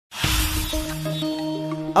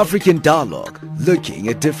African Dialogue, looking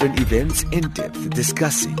at different events in depth,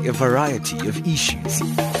 discussing a variety of issues.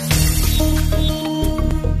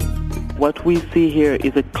 What we see here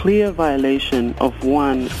is a clear violation of,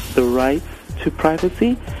 one, the rights to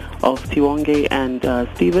privacy of Tiwonge and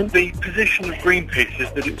Stephen. The position of Greenpeace is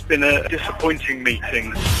that it's been a disappointing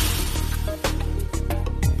meeting.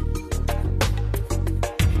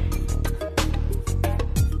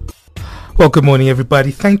 Well, good morning, everybody.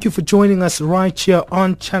 Thank you for joining us right here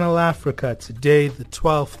on Channel Africa today, the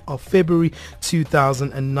 12th of February,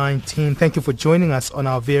 2019. Thank you for joining us on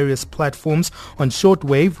our various platforms. On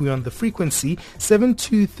shortwave, we're on the frequency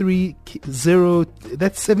 7230,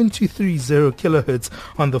 that's 7230 kilohertz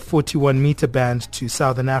on the 41 meter band to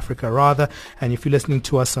Southern Africa, rather. And if you're listening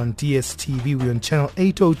to us on DSTV, we're on channel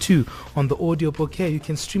 802 on the audio bouquet. You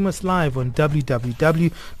can stream us live on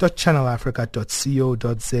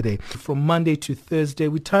www.channelafrica.co.za. From Monday to Thursday,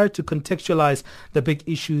 we try to contextualize the big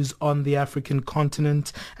issues on the African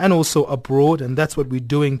continent and also abroad, and that's what we're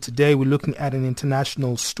doing today. We're looking at an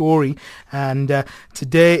international story, and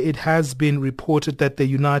today it has been reported that the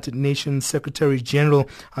United Nations Secretary General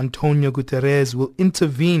Antonio Guterres will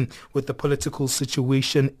intervene with the political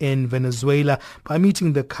situation in Venezuela by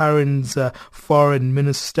meeting the current foreign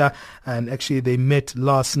minister, and actually they met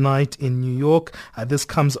last night in New York. This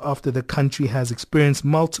comes after the country has experienced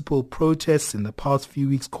multiple protests in the past few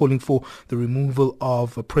weeks calling for the removal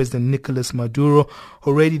of President Nicolas Maduro.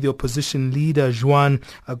 Already the opposition leader Juan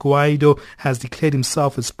Guaido has declared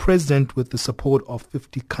himself as president with the support of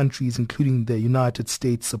 50 countries, including the United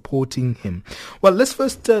States, supporting him. Well, let's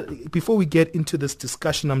first, before we get into this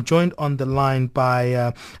discussion, I'm joined on the line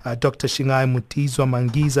by Dr. Shingai Mutizwa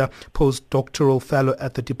Mangiza, post-doctoral fellow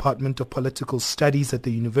at the Department of Political Studies at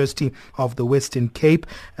the University of the Western Cape.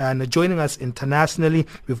 And joining us internationally,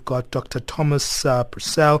 we've got Dr. Thomas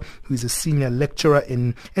Purcell, who is a senior lecturer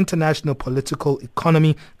in international political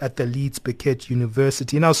economy at the Leeds Beckett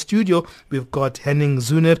University. In our studio, we've got Henning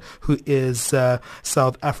Suhr, who is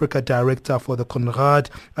South Africa director for the Konrad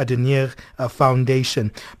Adenaer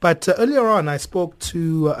Foundation. But earlier on, I spoke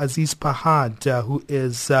to Aziz Pahad, who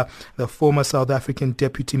is the former South African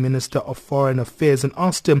Deputy Minister of Foreign Affairs, and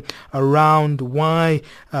asked him around why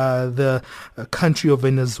the country of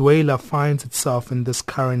Venezuela finds itself in this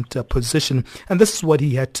current position, and this is what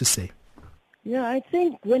he had to say. Yeah, I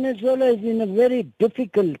think Venezuela is in a very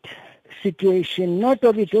difficult situation, not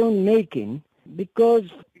of its own making, because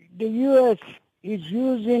the U.S. is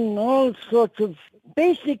using all sorts of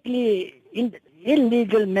basically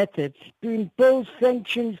illegal methods to impose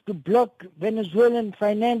sanctions, to block Venezuelan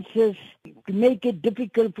finances, to make it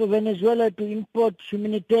difficult for Venezuela to import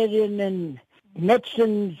humanitarian and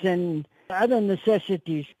medicines and other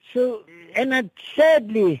necessities. So, and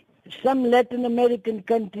sadly, some Latin American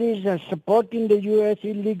countries are supporting the U.S.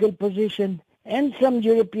 illegal position, and some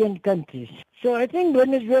European countries. So I think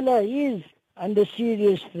Venezuela is under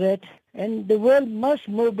serious threat, and the world must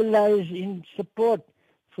mobilize in support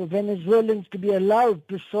for Venezuelans to be allowed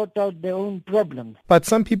to sort out their own problems. But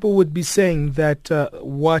some people would be saying that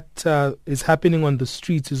what is happening on the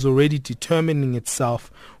streets is already determining itself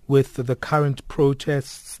with the current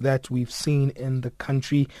protests that we've seen in the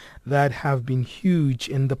country that have been huge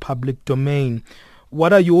in the public domain.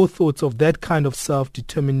 What are your thoughts of that kind of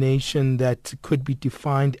self-determination that could be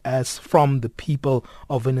defined as from the people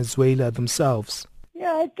of Venezuela themselves?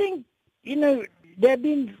 Yeah, I think, there have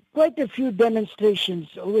been quite a few demonstrations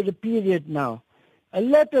over the period now. A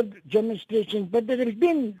lot of demonstrations, but there have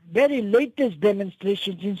been very latest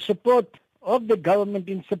demonstrations in support of the government,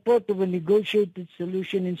 in support of a negotiated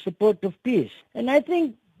solution, in support of peace. And I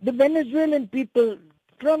think the Venezuelan people,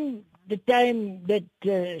 from the time that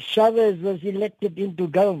Chavez was elected into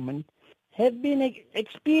government, have been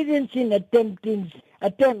experiencing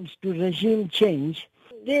attempts to regime change.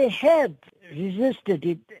 They have resisted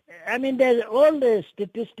it. I mean, all the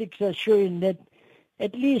statistics are showing that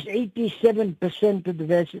at least 87% of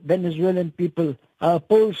the Venezuelan people are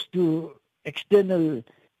opposed to external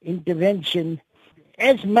intervention,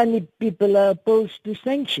 as many people are opposed to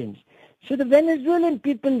sanctions. So the Venezuelan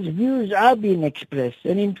people's views are being expressed.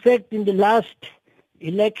 And in fact, in the last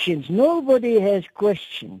elections, nobody has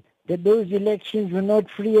questioned that those elections were not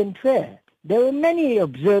free and fair. There were many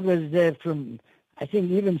observers there from, I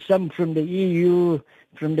think even some from the EU,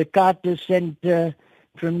 from the Carter Center,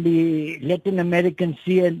 from the Latin American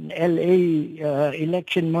CNLA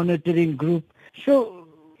election monitoring group. So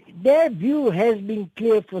their view has been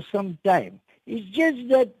clear for some time. It's just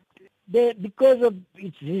that because of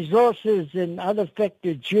its resources and other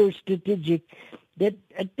factors, geostrategic, that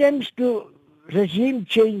attempts to regime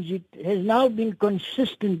change, it has now been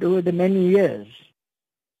consistent over the many years.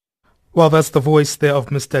 Well, that's the voice there of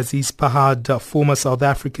Mr. Aziz Pahad, former South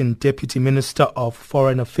African Deputy Minister of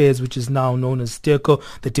Foreign Affairs, which is now known as DIRCO,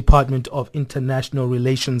 the Department of International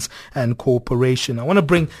Relations and Cooperation. I want to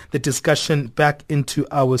bring the discussion back into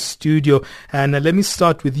our studio. And let me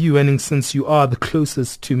start with you, Henning, since you are the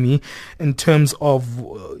closest to me in terms of,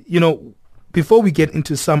 before we get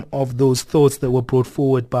into some of those thoughts that were brought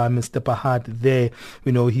forward by Mr. Pahad there,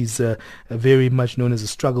 we know he's very much known as a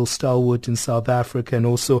struggle stalwart in South Africa and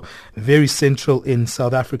also very central in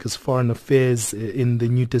South Africa's foreign affairs in the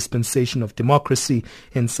new dispensation of democracy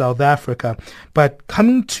in South Africa. But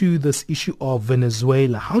coming to this issue of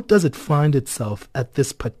Venezuela, how does it find itself at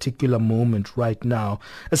this particular moment right now,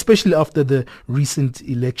 especially after the recent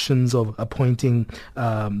elections of appointing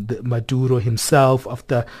Maduro himself,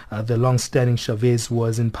 after the long-standing Chavez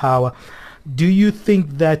was in power? Do you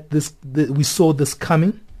think that we saw this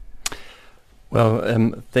coming? Well,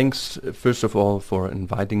 thanks first of all for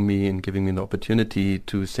inviting me and giving me the opportunity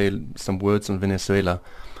to say some words on Venezuela.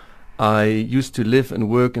 I used to live and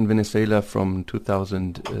work in Venezuela from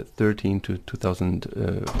 2013 to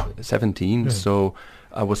 2017, so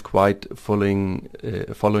I was quite following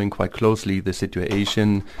quite closely the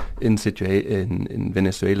situation in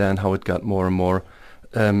Venezuela and how it got more and more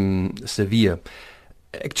severe.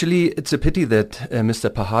 Actually, it's a pity that Mr.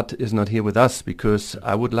 Pahad is not here with us, because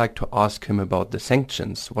I would like to ask him about the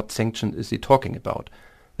sanctions. What sanctions is he talking about?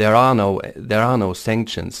 There are no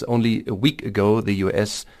sanctions. Only a week ago, the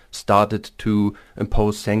U.S. started to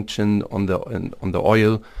impose sanctions on the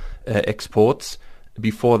oil exports.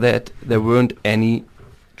 Before that, there weren't any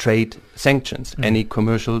trade sanctions, any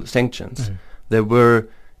commercial sanctions. There were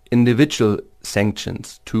individual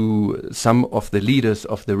sanctions to some of the leaders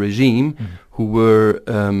of the regime who were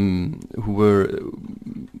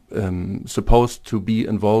supposed to be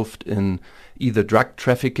involved in either drug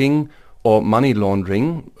trafficking or money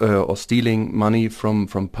laundering or stealing money from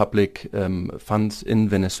public funds in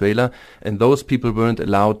Venezuela, and those people weren't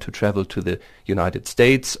allowed to travel to the United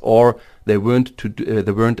States, or they weren't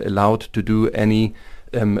allowed to do any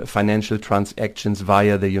financial transactions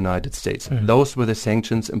via the United States. Those were the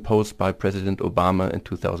sanctions imposed by President Obama in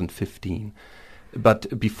 2015.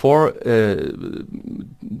 But before 2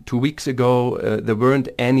 weeks ago, there weren't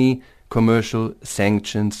any commercial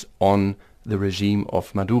sanctions on the regime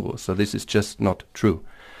of Maduro. So this is just not true.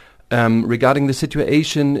 Regarding the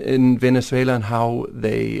situation in Venezuela and how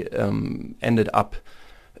they ended up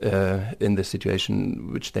in the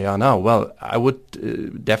situation which they are now, well, I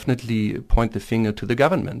would definitely point the finger to the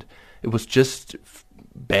government. It was just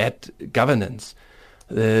bad governance.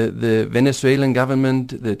 The Venezuelan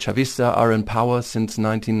government, the Chavistas, are in power since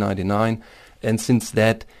 1999, and since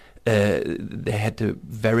that they had a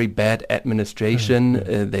very bad administration.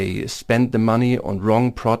 They spent the money on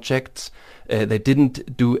wrong projects. They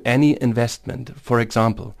didn't do any investment. For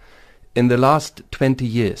example, in the last 20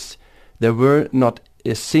 years, there were not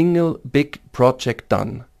a single big project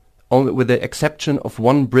done, only with the exception of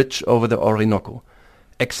one bridge over the Orinoco.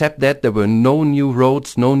 Except that there were no new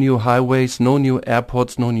roads, no new highways, no new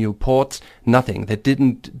airports, no new ports, nothing. They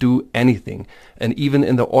didn't do anything. And even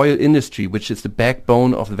in the oil industry, which is the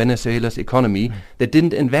backbone of Venezuela's economy, they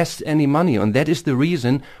didn't invest any money. And that is the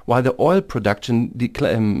reason why the oil production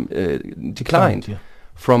declined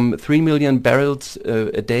from 3 million barrels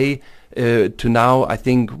a day to now, I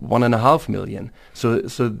think, 1.5 million.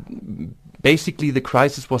 So basically the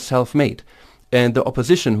crisis was self-made. And the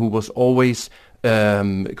opposition, who was always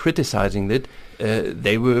criticizing it,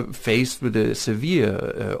 they were faced with a severe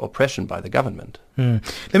oppression by the government.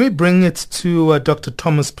 Let me bring it to Dr.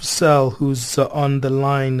 Thomas Purcell, who's on the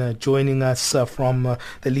line joining us from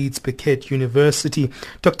the Leeds Beckett University.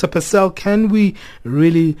 Dr. Purcell, can we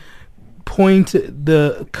really point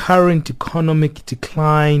the current economic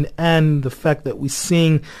decline and the fact that we're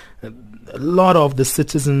seeing a lot of the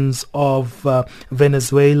citizens of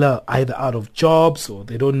Venezuela either out of jobs or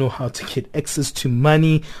they don't know how to get access to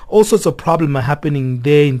money? All sorts of problems are happening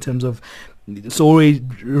there in terms of it's already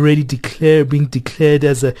being declared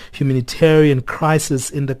as a humanitarian crisis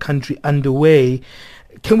in the country underway.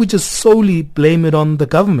 Can we just solely blame it on the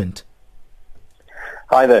government?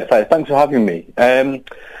 Hi there. Thanks for having me.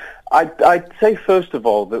 I'd say first of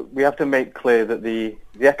all that we have to make clear that the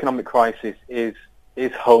economic crisis is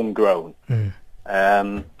homegrown.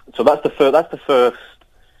 So that's the first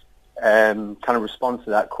kind of response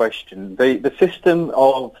to that question. The system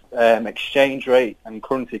of exchange rate and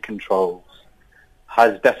currency controls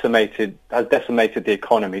has decimated the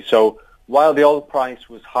economy. So while the oil price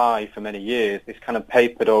was high for many years, this kind of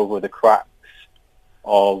papered over the cracks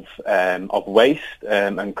of waste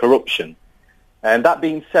and corruption. And that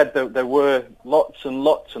being said, there were lots and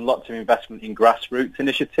lots and lots of investment in grassroots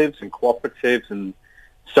initiatives and cooperatives and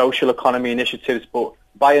social economy initiatives. But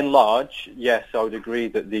by and large, yes, I would agree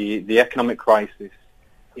that the economic crisis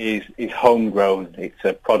is homegrown. It's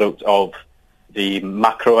a product of the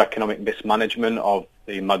macroeconomic mismanagement of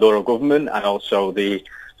the Maduro government and also the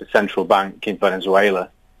central bank in Venezuela.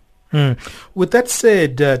 With that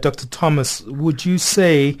said, Dr. Thomas, would you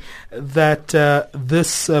say that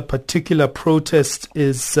this particular protest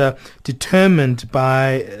is determined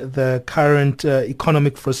by the current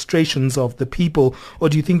economic frustrations of the people, or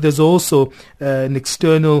do you think there's also an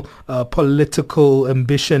external political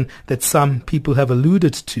ambition that some people have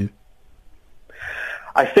alluded to?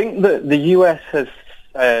 I think that the U.S. has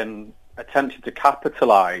attempted to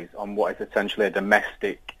capitalize on what is essentially a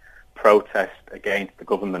domestic protest against the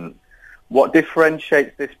government. What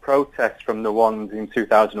differentiates this protest from the ones in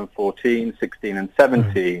 2014, 16 and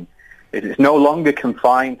 17 is it's no longer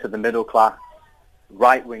confined to the middle class,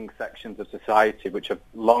 right-wing sections of society which have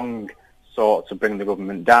long sought to bring the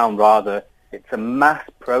government down. Rather, it's a mass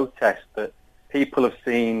protest that people have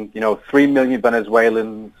seen. 3 million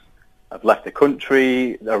Venezuelans have left the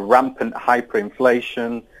country, a rampant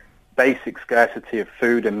hyperinflation, basic scarcity of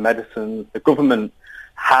food and medicines. The government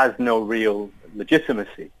has no real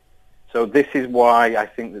legitimacy. So this is why I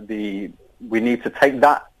think that we need to take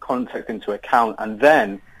that context into account. And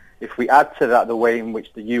then if we add to that the way in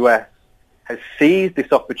which the US has seized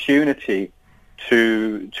this opportunity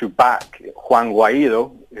to back Juan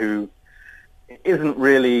Guaido, who isn't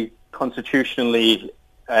really constitutionally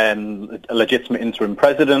a legitimate interim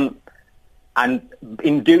president, and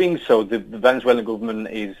in doing so, the Venezuelan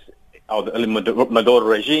government or the Maduro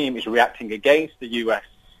regime is reacting against the US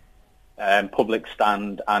public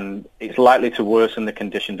stand, and it's likely to worsen the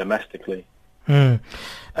condition domestically.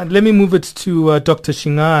 And let me move it to Dr.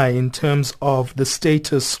 Shingai in terms of the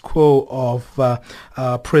status quo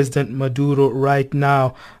of President Maduro right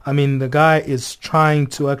now. I mean, the guy is trying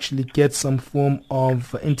to actually get some form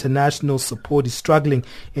of international support. He's struggling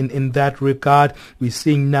in that regard. We're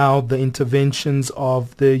seeing now the interventions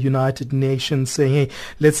of the United Nations saying, hey,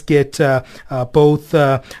 let's get both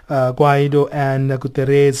Guaido and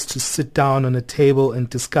Guterres to sit down on a table and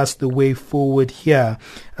discuss the way forward here.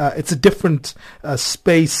 It's a different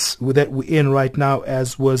space that we're in right now,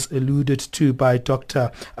 as was alluded to by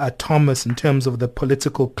Dr. Thomas, in terms of the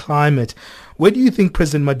political climate. Where do you think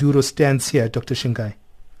President Maduro stands here, Dr. Shingai?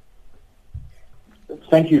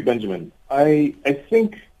 Thank you, Benjamin. I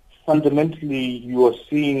think fundamentally you are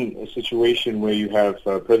seeing a situation where you have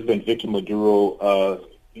President Victor Maduro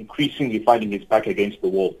increasingly finding his back against the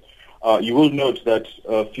wall. You will note that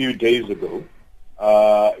a few days ago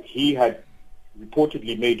he had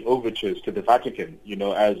reportedly made overtures to the Vatican,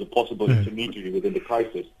 as a possible intermediary within the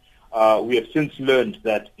crisis. We have since learned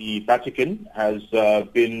that the Vatican has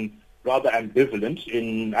been rather ambivalent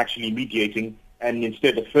in actually mediating and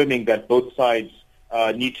instead affirming that both sides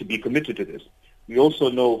need to be committed to this. We also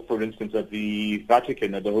know, for instance, that the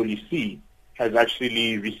Vatican and the Holy See has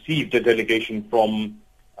actually received a delegation from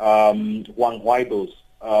Juan Guaido's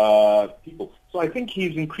people. So I think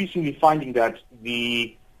he's increasingly finding that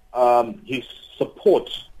his support,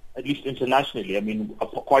 at least internationally, I mean,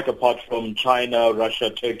 quite apart from China, Russia,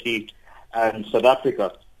 Turkey, and South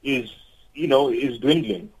Africa, is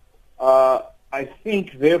dwindling. I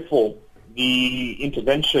think, therefore, the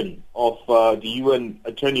intervention of the UN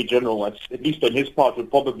Attorney General, at least on his part, would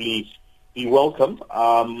probably be welcome.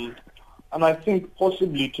 And I think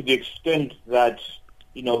possibly to the extent that,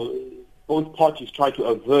 both parties try to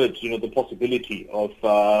avert, the possibility of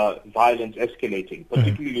violence escalating,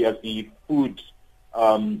 particularly as the food,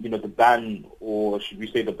 the ban, or should we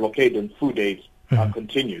say the blockade on food aid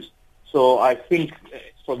continues. So I think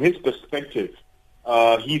from his perspective,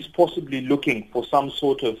 he's possibly looking for some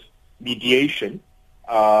sort of mediation,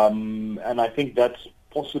 and I think that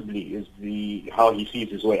possibly is how he sees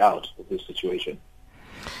his way out of this situation.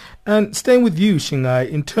 And staying with you, Shingai,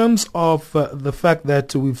 in terms of the fact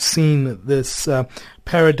that we've seen this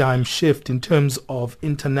paradigm shift in terms of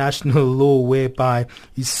international law, whereby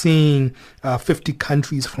you're seeing 50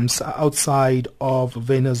 countries from outside of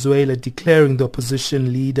Venezuela declaring the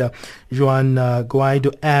opposition leader Juan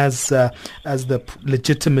Guaido as the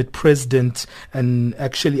legitimate president and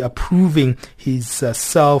actually approving his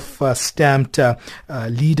self-stamped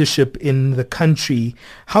leadership in the country.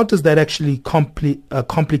 How does that actually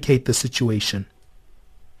complicate the situation?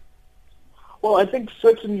 Well, I think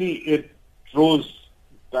certainly it draws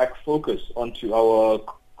back focus onto our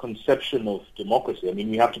conception of democracy. I mean,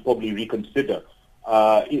 we have to probably reconsider.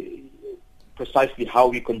 precisely how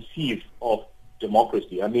we conceive of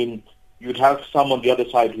democracy. I mean, you'd have some on the other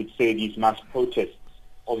side who'd say these mass protests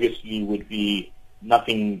obviously would be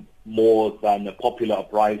nothing more than a popular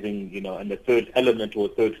uprising, and a third element or a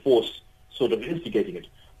third force sort of instigating it.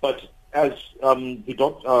 But as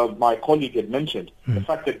my colleague had mentioned, the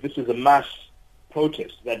fact that this is a mass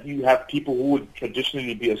protest, that you have people who would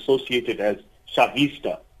traditionally be associated as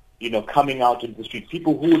Chavista, coming out into the street,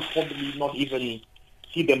 people who would probably not even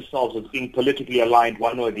see themselves as being politically aligned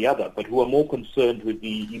one or the other, but who are more concerned with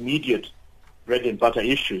the immediate bread and butter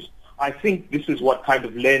issues. I think this is what kind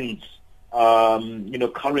of lends,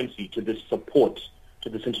 currency to this support, to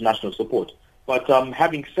this international support. But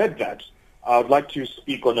having said that, I would like to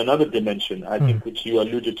speak on another dimension, I think, which you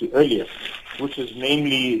alluded to earlier, which is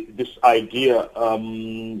namely this idea, of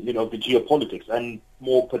the geopolitics, and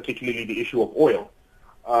more particularly the issue of oil.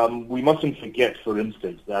 We mustn't forget, for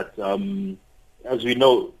instance, that, as we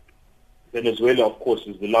know, Venezuela, of course,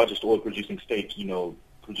 is the largest oil-producing state,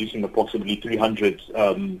 producing approximately 300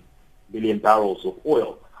 billion barrels of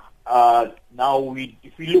oil. Now,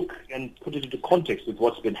 if we look and put it into context with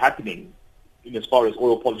what's been happening as far as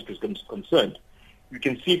oil politics is concerned, you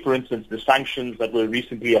can see, for instance, the sanctions that were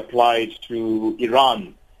recently applied to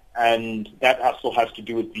Iran, and that also has to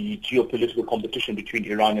do with the geopolitical competition between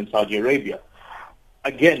Iran and Saudi Arabia.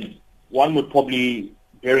 Again, one would probably,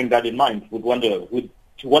 bearing that in mind, would wonder,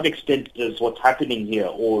 to what extent does what's happening here,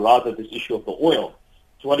 or rather this issue of the oil,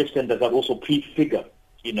 to what extent does that also prefigure,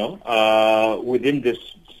 within this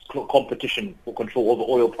competition for control over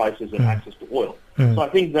oil prices and access to oil. So I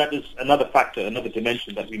think that is another factor, another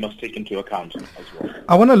dimension that we must take into account as well.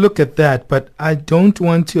 I want to look at that, but I don't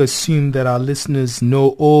want to assume that our listeners know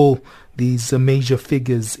all these major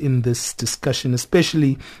figures in this discussion,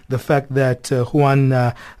 especially the fact that Juan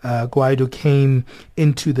Guaido came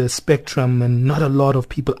into the spectrum and not a lot of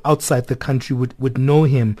people outside the country would know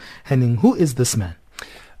him. Henning, who is this man?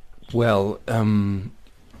 Well,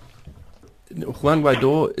 Juan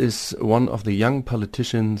Guaido is one of the young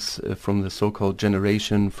politicians from the so-called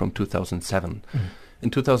generation from 2007. In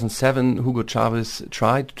 2007, Hugo Chavez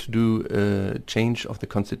tried to do a change of the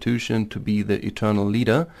constitution to be the eternal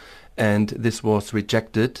leader, and this was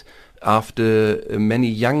rejected after many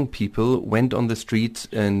young people went on the streets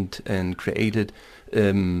and created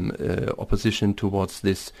opposition towards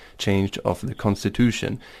this change of the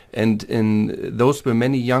constitution. And those were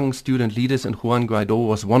many young student leaders, and Juan Guaido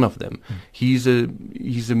was one of them. He's a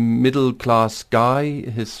middle class guy.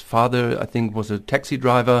 His father, I think, was a taxi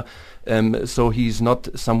driver, so he's not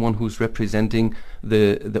someone who's representing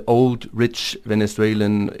the old rich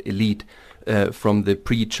Venezuelan elite from the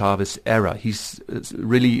pre-Chavez era. He's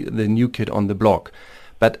really the new kid on the block.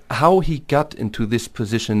 But how he got into this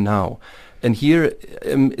position now, and here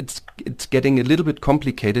it's getting a little bit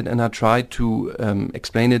complicated, and I try to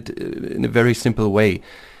explain it in a very simple way.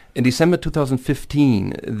 In December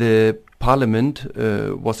 2015, the parliament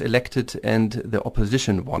was elected and the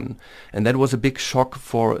opposition won. And that was a big shock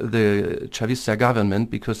for the Chavista government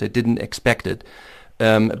because they didn't expect it.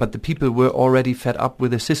 But the people were already fed up with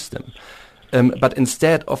the system. But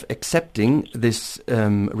instead of accepting this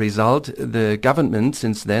result, the government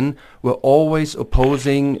since then were always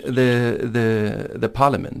opposing the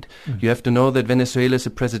parliament. You have to know that Venezuela is a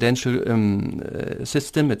presidential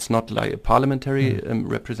system. It's not like a parliamentary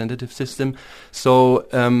representative system. So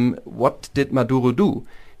what did Maduro do?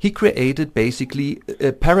 He created basically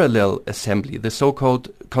a parallel assembly, the so-called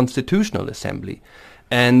constitutional assembly.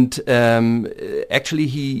 And actually,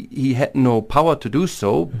 he had no power to do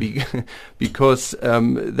so because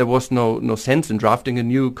there was no sense in drafting a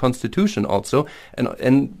new constitution. Also,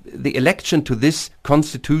 and the election to this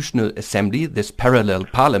constitutional assembly, this parallel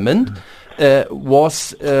parliament,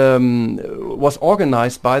 was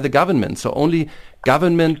organized by the government. So only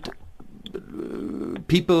government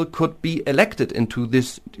people could be elected into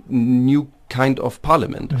this new kind of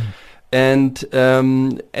parliament. And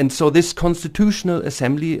so this constitutional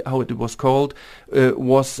assembly, how it was called,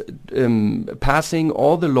 was passing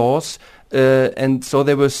all the laws, and so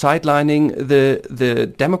they were sidelining the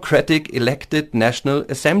democratic elected National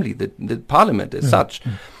Assembly, the parliament as such.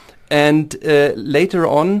 And later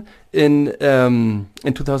on, in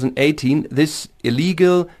 2018, this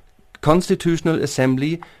illegal constitutional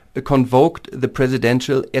assembly convoked the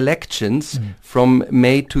presidential elections from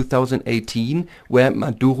May 2018, where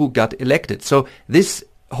Maduro got elected. So this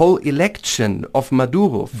whole election of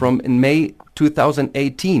Maduro from in May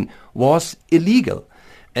 2018 was illegal.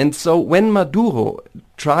 And so when Maduro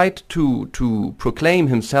tried to proclaim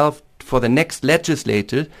himself for the next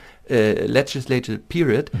legislative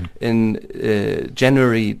period in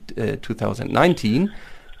January 2019,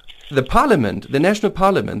 the parliament, the national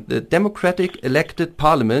parliament, the democratic elected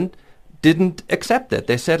parliament, didn't accept that.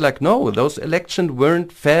 They said, like, no, those elections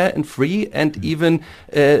weren't fair and free, and even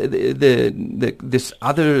this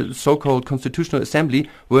other so-called constitutional assembly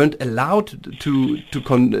weren't allowed to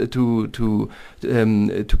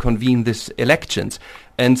convene these elections.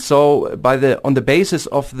 And so, on the basis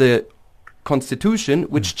of the constitution,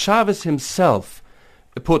 which Chavez himself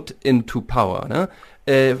put into power,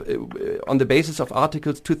 on the basis of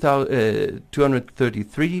Articles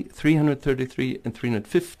 233, 333, and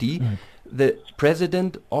 350, the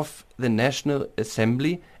President of the National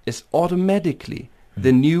Assembly is automatically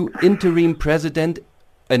the new interim president,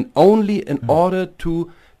 and only in order to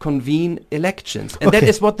convene elections. And that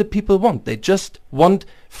is what the people want. They just want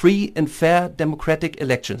free and fair democratic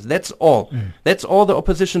elections. That's all. That's all the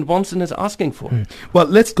opposition wants and is asking for. Well,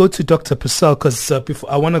 let's go to Dr. Purcell, because before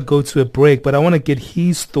I want to go to a break, but I want to get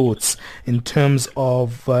his thoughts in terms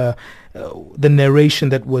of the narration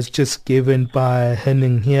that was just given by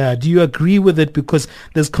Henning here. Do you agree with it? Because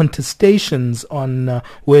there's contestations on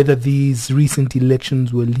whether these recent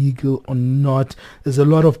elections were legal or not. There's a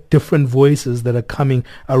lot of different voices that are coming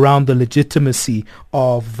around the legitimacy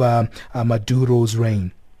of Maduro's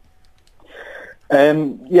reign.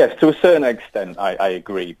 Yes, to a certain extent I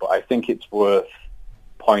agree, but I think it's worth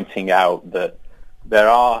pointing out that there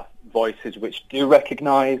are voices which do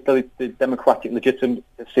recognise the democratic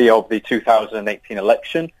legitimacy of the 2018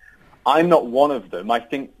 election. I'm not one of them. I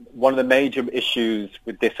think one of the major issues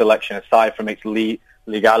with this election, aside from its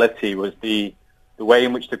legality, was the way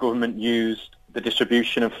in which the government used the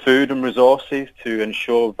distribution of food and resources to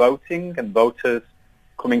ensure voting and voters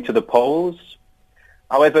coming to the polls.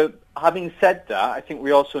 However, having said that, I think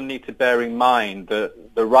we also need to bear in mind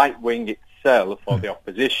that the right wing itself, or the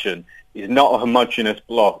opposition, is not a homogeneous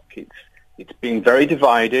bloc. It's been very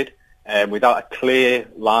divided, without a clear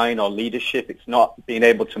line or leadership. It's not been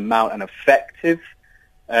able to mount an effective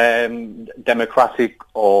democratic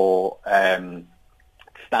or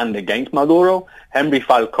stand against Maduro. Henry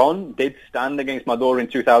Falcón did stand against Maduro in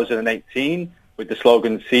 2018 with the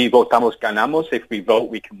slogan, "Si votamos ganamos," if we vote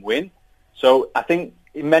we can win. So I think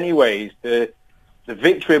in many ways the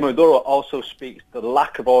victory of Maduro also speaks to the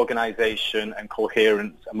lack of organization and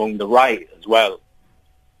coherence among the right as well.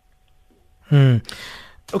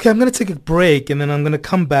 Okay, I'm going to take a break, and then I'm going to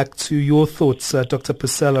come back to your thoughts, Dr.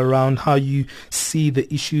 Purcell, around how you see the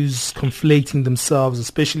issues conflating themselves,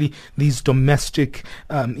 especially these domestic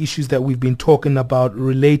issues that we've been talking about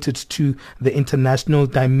related to the international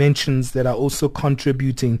dimensions that are also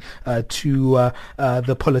contributing to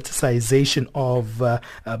the politicization of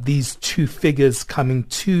these two figures coming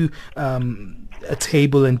to a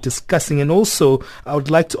table and discussing. And also, I would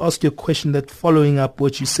like to ask you a question that, following up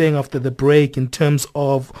what you're saying after the break, in terms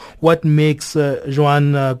of what makes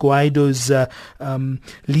Juan Guaido's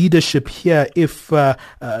leadership here, if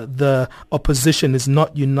the opposition is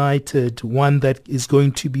not united, one that is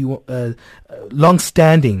going to be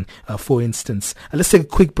long-standing, for instance. Let's take a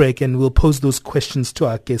quick break, and we'll pose those questions to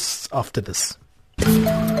our guests after this.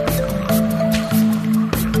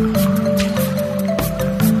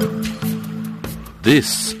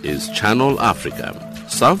 This is Channel Africa,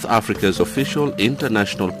 South Africa's official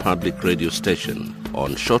international public radio station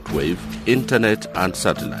on shortwave, internet and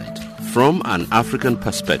satellite. From an African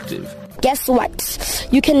perspective. Guess what?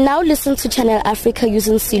 You can now listen to Channel Africa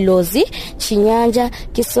using Silozi, Chinyanja,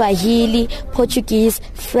 Kiswahili, Portuguese,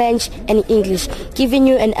 French and English, giving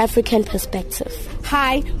you an African perspective.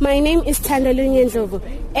 Hi, my name is Thandolunye Ndlovu,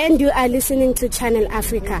 and you are listening to Channel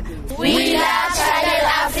Africa. We love Channel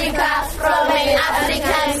Africa from an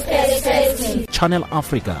African perspective. Channel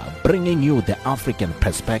Africa, bringing you the African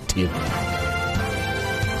perspective.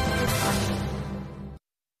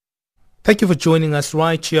 Thank you for joining us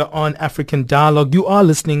right here on African Dialogue. You are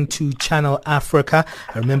listening to Channel Africa.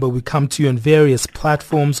 Remember, we come to you on various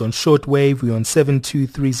platforms. On shortwave, we're on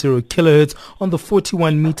 7230 kilohertz, on the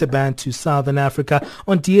 41 meter band to Southern Africa,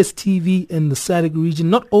 on DSTV in the SADC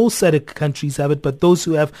region. Not all SADC countries have it, but those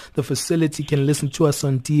who have the facility can listen to us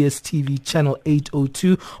on DSTV channel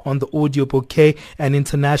 802 on the audio bouquet, and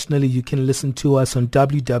internationally you can listen to us on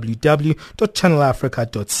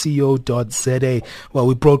www.channelafrica.co.za. Well,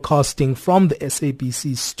 we're broadcasting from the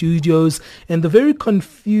SABC studios in the very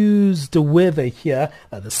confused weather here.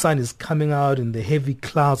 The sun is coming out in the heavy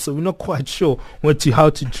clouds, so we're not quite sure how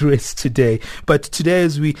to dress today. But today,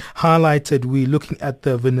 as we highlighted, we're looking at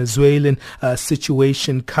the Venezuelan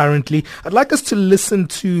situation currently. I'd like us to listen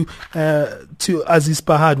to Aziz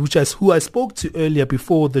Pahad, who I spoke to earlier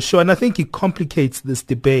before the show, and I think he complicates this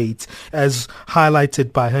debate, as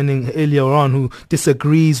highlighted by Henning earlier on, who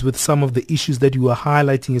disagrees with some of the issues that you were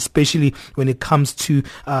highlighting, especially when it comes to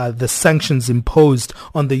the sanctions imposed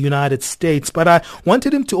on the United States. But I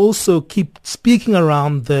wanted him to also keep speaking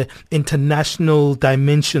around the international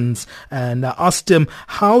dimensions, and I asked him,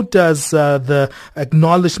 how does the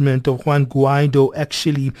acknowledgement of Juan Guaido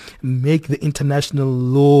actually make the international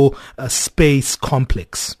law space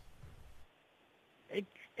complex?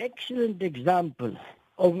 Excellent example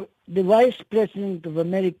of the Vice President of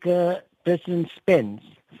America, President Spence,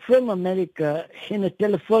 from America, in a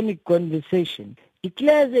telephonic conversation,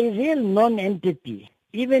 declares a real non-entity,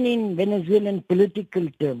 even in Venezuelan political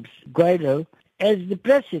terms, Guaido, as the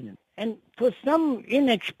president. And for some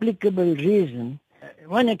inexplicable reason,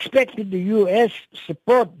 one expected the U.S.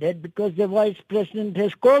 support that because the vice president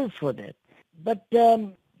has called for that. But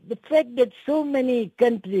the fact that so many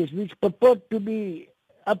countries which purport to be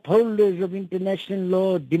upholders of international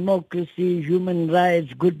law, democracy, human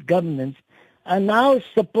rights, good governance, are now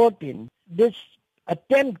supporting this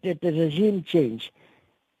attempt at a regime change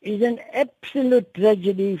is an absolute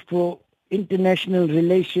tragedy for international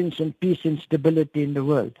relations and peace and stability in the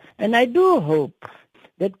world. And I do hope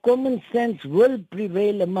that common sense will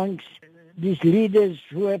prevail amongst these leaders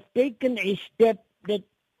who have taken a step that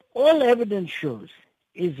all evidence shows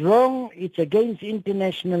is wrong, it's against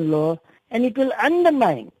international law, and it will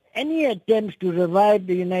undermine any attempts to revive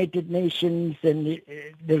the United Nations and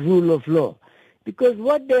the rule of law. Because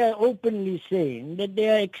what they are openly saying, that they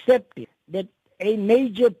are accepting that a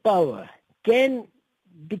major power can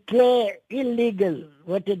declare illegal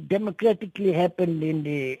what had democratically happened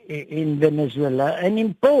in Venezuela and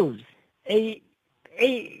impose a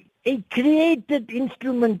created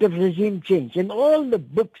instrument of regime change. And all the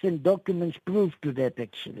books and documents prove to that,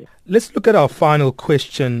 actually. Let's look at our final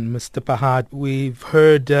question, Mr. Pahad. We've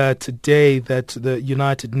heard today that the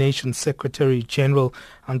United Nations Secretary General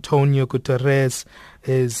Antonio Guterres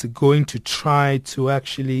is going to try to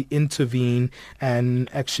actually intervene and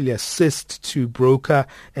actually assist to broker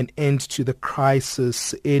an end to the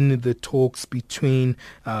crisis in the talks between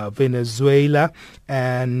Venezuela.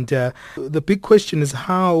 And the big question is,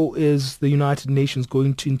 how is the United Nations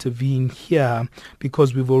going to intervene here?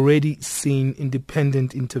 Because we've already seen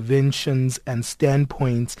independent interventions and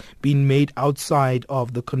standpoints being made outside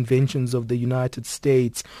of the conventions of the United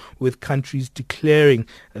States, with countries declaring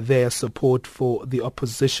their support for the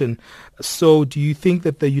opposition. So do you think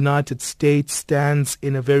that the United States stands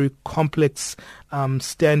in a very complex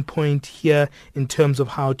standpoint here in terms of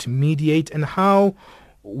how to mediate, and how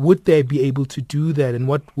would they be able to do that, and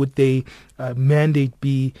what would their mandate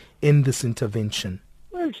be in this intervention?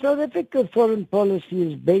 Well, South Africa's foreign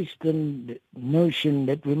policy is based on the notion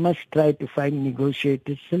that we must try to find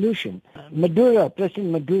negotiated solution.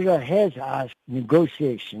 President Maduro has asked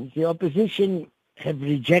negotiations. The opposition have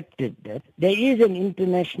rejected that. There is an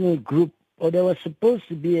international group, or there was supposed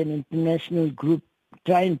to be an international group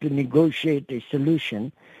trying to negotiate a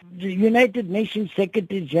solution. The United Nations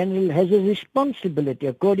Secretary General has a responsibility,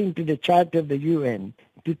 according to the Charter of the UN,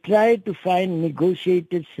 to try to find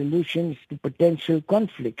negotiated solutions to potential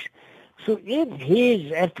conflicts. So if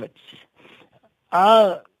his efforts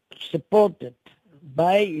are supported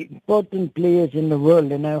by important players in the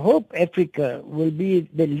world, and I hope Africa will be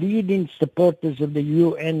the leading supporters of the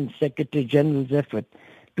UN Secretary General's effort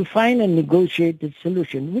to find a negotiated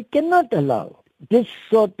solution. We cannot allow this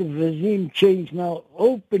sort of regime change now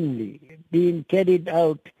openly being carried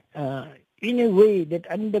out in a way that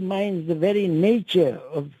undermines the very nature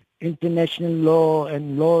of international law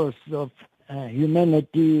and laws of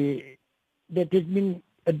humanity that has been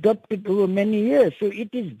adopted over many years. So it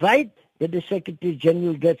is vital that the Secretary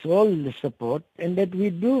General gets all the support and that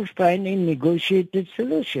we do find a negotiated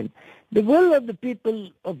solution. The will of the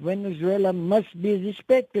people of Venezuela must be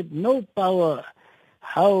respected. No power,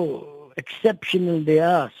 how exceptional they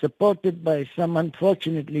are, supported by some,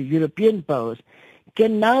 unfortunately, European powers,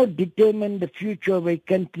 can now determine the future of a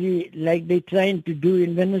country like they're trying to do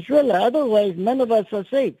in Venezuela. Otherwise, none of us are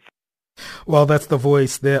safe. Well, that's the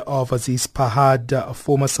voice there of Aziz Pahad, a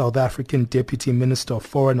former South African Deputy Minister of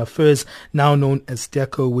Foreign Affairs, now known as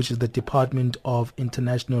DECO, which is the Department of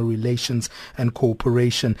International Relations and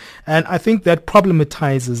Cooperation. And I think that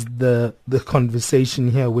problematizes the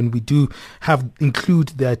conversation here when we do include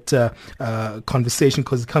that conversation,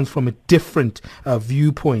 because it comes from a different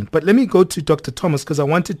viewpoint. But let me go to Dr. Thomas, because I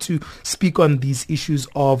wanted to speak on these issues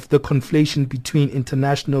of the conflation between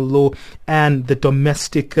international law and the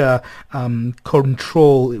domestic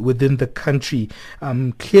control within the country.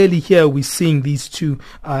 Clearly here we're seeing these two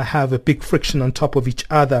have a big friction on top of each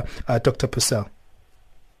other. Dr. Purcell.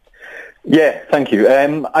 Yeah, thank you.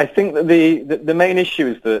 I think that the main issue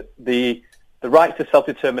is that the rights to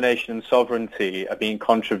self-determination and sovereignty are being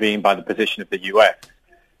contravened by the position of the US,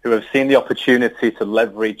 who have seen the opportunity to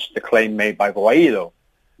leverage the claim made by Guaido,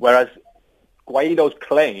 whereas Guaido's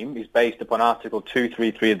claim is based upon Article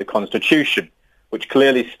 233 of the Constitution, which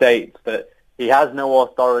clearly states that he has no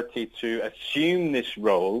authority to assume this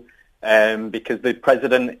role because the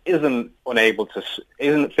president isn't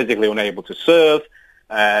physically unable to serve,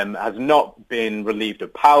 has not been relieved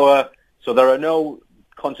of power. So there are no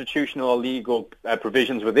constitutional or legal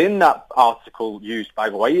provisions within that article used by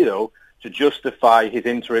Guaido to justify his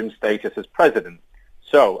interim status as president.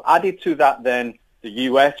 So added to that then, the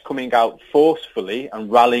US coming out forcefully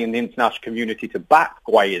and rallying the international community to back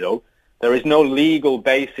Guaido, there is no legal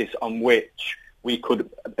basis on which we could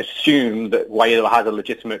assume that Guaido has a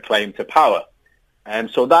legitimate claim to power.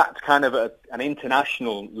 And so that's kind of an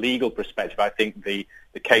international legal perspective. I think the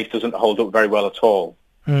case doesn't hold up very well at all.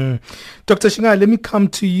 Dr. Shingai, let me come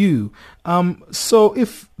to you. So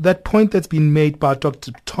if that point that's been made by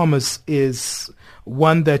Dr. Thomas is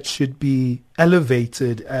one that should be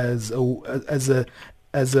elevated as a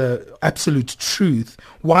absolute truth,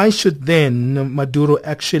 why should then Maduro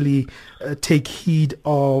actually take heed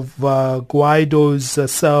of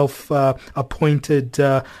Guaido's self-appointed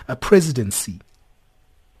presidency?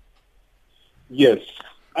 Yes,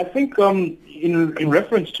 I think in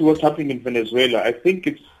reference to what's happening in Venezuela, I think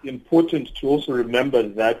it's important to also remember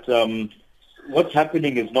that what's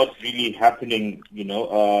happening is not really happening, in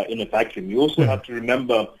a vacuum. You also have to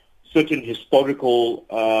remember certain historical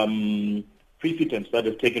precedents that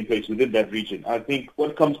have taken place within that region. I think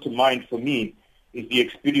what comes to mind for me is the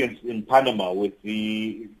experience in Panama with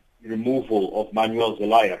the removal of Manuel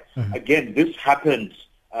Zelaya. Again, this happened,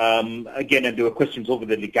 and there were questions over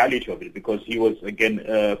the legality of it because he was, again,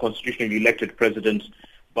 constitutionally elected president,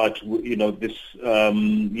 but, this,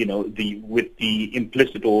 with the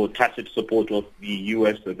implicit or tacit support of the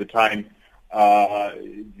U.S. at the time,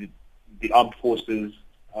 the armed forces,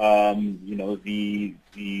 the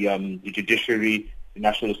judiciary, the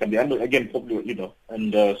National Assembly, and again,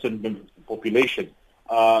 and certain members of the population,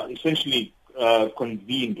 essentially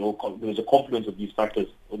convened, or there was a confluence of these factors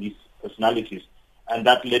or these personalities, and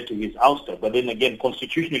that led to his ouster. But then again,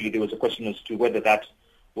 constitutionally, there was a question as to whether that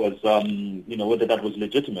was, whether that was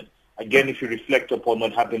legitimate. Again, if you reflect upon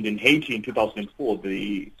what happened in Haiti in 2004,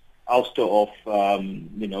 the ouster of,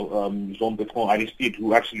 Jean-Bertrand Aristide,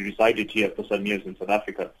 who actually resided here for some years in South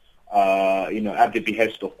Africa, at the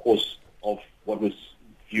behest, of course, of what was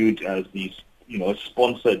viewed as these,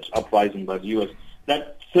 sponsored uprising by the U.S.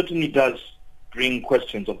 That certainly does bring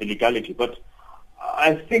questions of the legality. But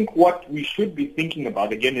I think what we should be thinking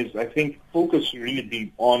about, again, is I think focus should really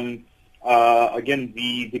be on, again,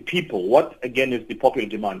 the people. What, again, is the popular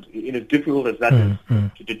demand? As difficult as that is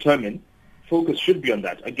to determine, focus should be on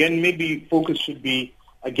that. Again, maybe focus should be,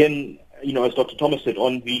 again, as Dr. Thomas said,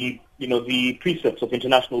 on the, the precepts of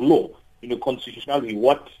international law, constitutionality,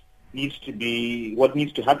 what needs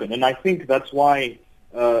to happen. And I think that's why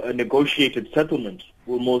a negotiated settlement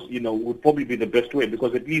would probably be the best way,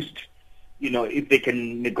 because at least, if they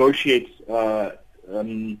can negotiate,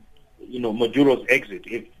 Maduro's exit,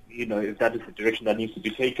 if that is the direction that needs to be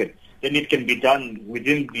taken, then it can be done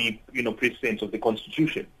within the, precedents of the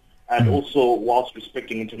Constitution, and also whilst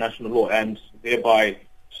respecting international law, and thereby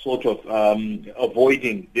sort of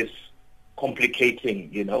avoiding this complicating,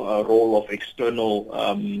 role of external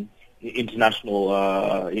international,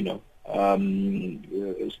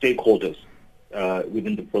 stakeholders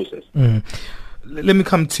within the process. Let me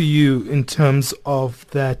come to you in terms of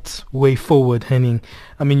that way forward, Henning.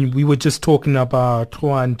 I mean, we were just talking about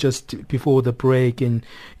Juan just before the break, and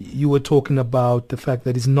you were talking about the fact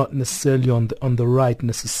that it's not necessarily on the right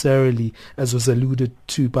necessarily, as was alluded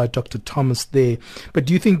to by Dr. Thomas there. But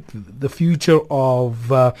do you think the future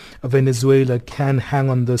of Venezuela can hang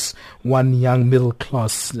on this one young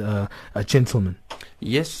middle-class gentleman?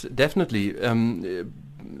 Yes, definitely.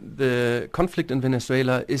 The conflict in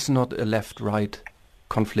Venezuela is not a left-right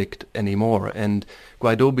conflict anymore. And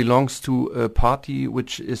Guaido belongs to a party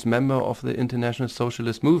which is member of the International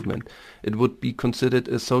Socialist Movement. It would be considered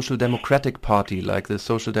a social democratic party like the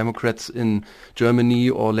Social Democrats in Germany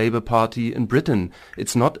or Labour Party in Britain.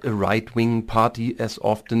 It's not a right-wing party as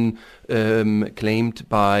often claimed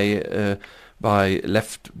by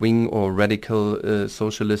left-wing or radical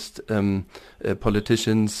socialist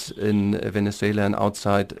politicians in Venezuela and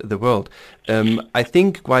outside the world. I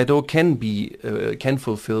think Guaido can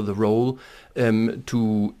fulfill the role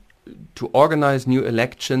to organize new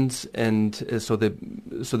elections, and so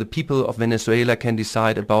the people of Venezuela can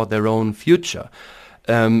decide about their own future.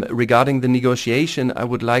 Regarding the negotiation, I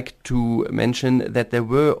would like to mention that there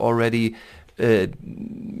were already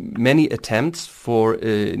many attempts for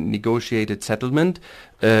a negotiated settlement.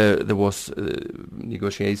 There was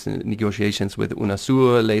negotiations with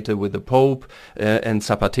UNASUR, later with the Pope, and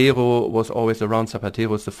Zapatero was always around.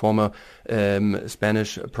 Zapatero is the former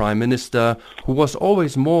Spanish Prime Minister, who was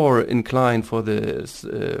always more inclined for the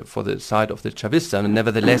side of the Chavista. And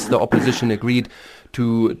nevertheless, the opposition agreed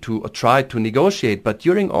to try to negotiate. But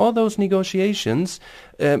during all those negotiations,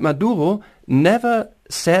 Maduro never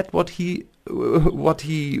said what he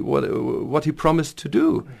promised to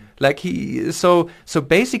do. So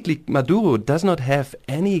basically Maduro does not have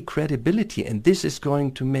any credibility, and this is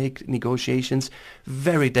going to make negotiations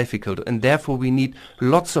very difficult, and therefore we need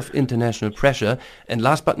lots of international pressure. And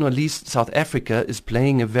last but not least, South Africa is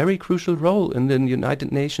playing a very crucial role in the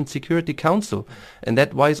United Nations Security Council, and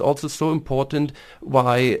that's why it's also so important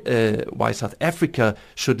why South Africa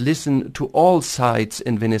should listen to all sides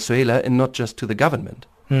in Venezuela and not just to the government.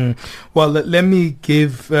 Well, let me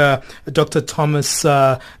give Dr. Thomas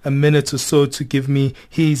a minute or so to give me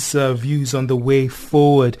his views on the way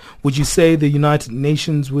forward. Would you say the United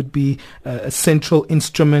Nations would be a central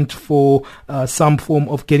instrument for some form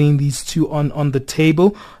of getting these two on the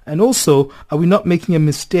table? And also, are we not making a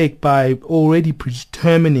mistake by already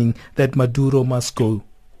predetermining that Maduro must go?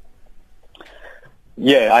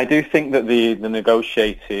 Yeah, I do think that the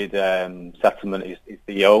negotiated settlement is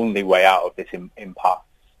the only way out of this impasse.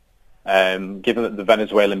 Given that the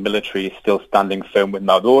Venezuelan military is still standing firm with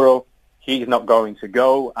Maduro, he's not going to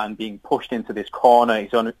go, and being pushed into this corner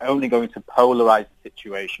is only going to polarize the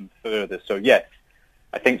situation further. So yes,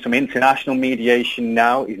 I think some international mediation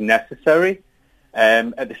now is necessary.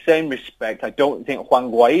 At the same respect, I don't think Juan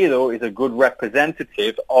Guaido is a good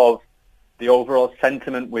representative of the overall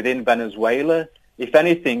sentiment within Venezuela. If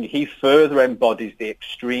anything, he further embodies the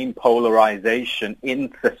extreme polarization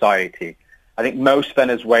in society. I think most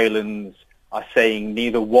Venezuelans are saying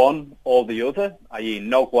neither one or the other, i.e.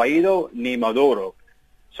 no Guaido, ni Maduro.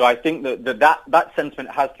 So I think that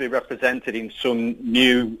sentiment has to be represented in some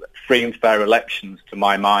new free and fair elections, to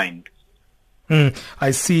my mind.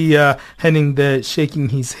 I see Henning there shaking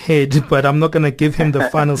his head, but I'm not going to give him the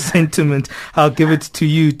final sentiment. I'll give it to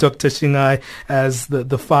you, Dr. Shingai, as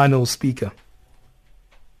the final speaker.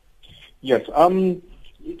 Yes,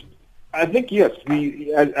 I think, yes,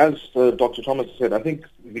 as Dr. Thomas said, I think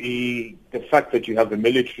the fact that you have the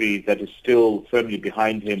military that is still firmly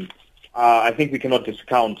behind him, I think we cannot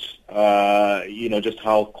discount, just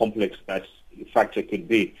how complex that factor could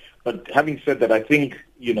be. But having said that, I think,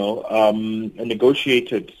 a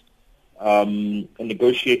negotiated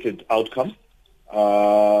outcome,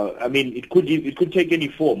 it could take any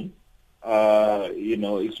form.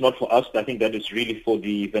 It's not for us. I think that is really for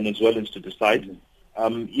the Venezuelans to decide.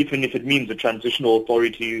 Even if it means a transitional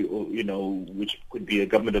authority, or, which could be a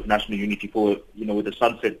government of national unity for, with a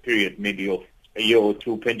sunset period, maybe of a year or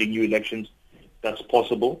two pending new elections, that's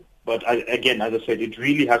possible. But again, as I said, it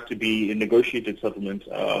really has to be a negotiated settlement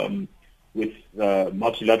with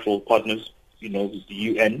multilateral partners, the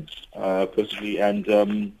UN, personally.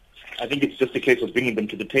 And I think it's just a case of bringing them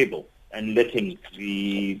to the table and letting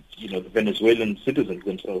the Venezuelan citizens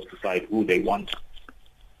themselves decide who they want.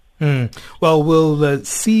 Well, we'll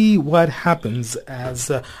see what happens.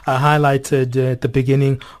 As I highlighted at the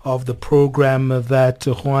beginning of the program, that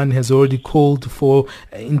Juan has already called for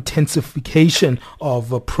intensification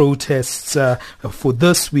of protests for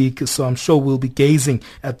this week. So I'm sure we'll be gazing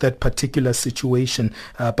at that particular situation.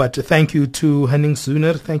 But thank you to Henning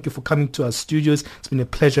Suhr. Thank you for coming to our studios. It's been a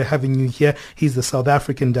pleasure having you here. He's the South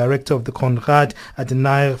African director of the Konrad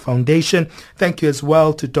Adenaer Foundation. Thank you as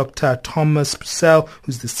well to Dr. Thomas Purcell,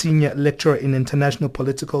 who's the senior lecturer in international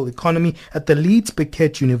political economy at the Leeds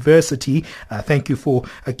Beckett University. Thank you for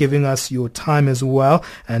giving us your time as well.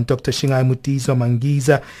 And Dr. Shingai Mutizwa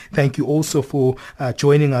Mangiza, thank you also for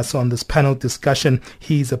joining us on this panel discussion.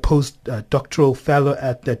 He's a post-doctoral fellow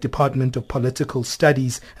at the Department of Political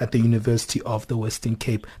Studies at the University of the Western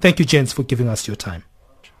Cape. Thank you, gents, for giving us your time.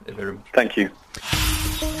 very much. Thank you.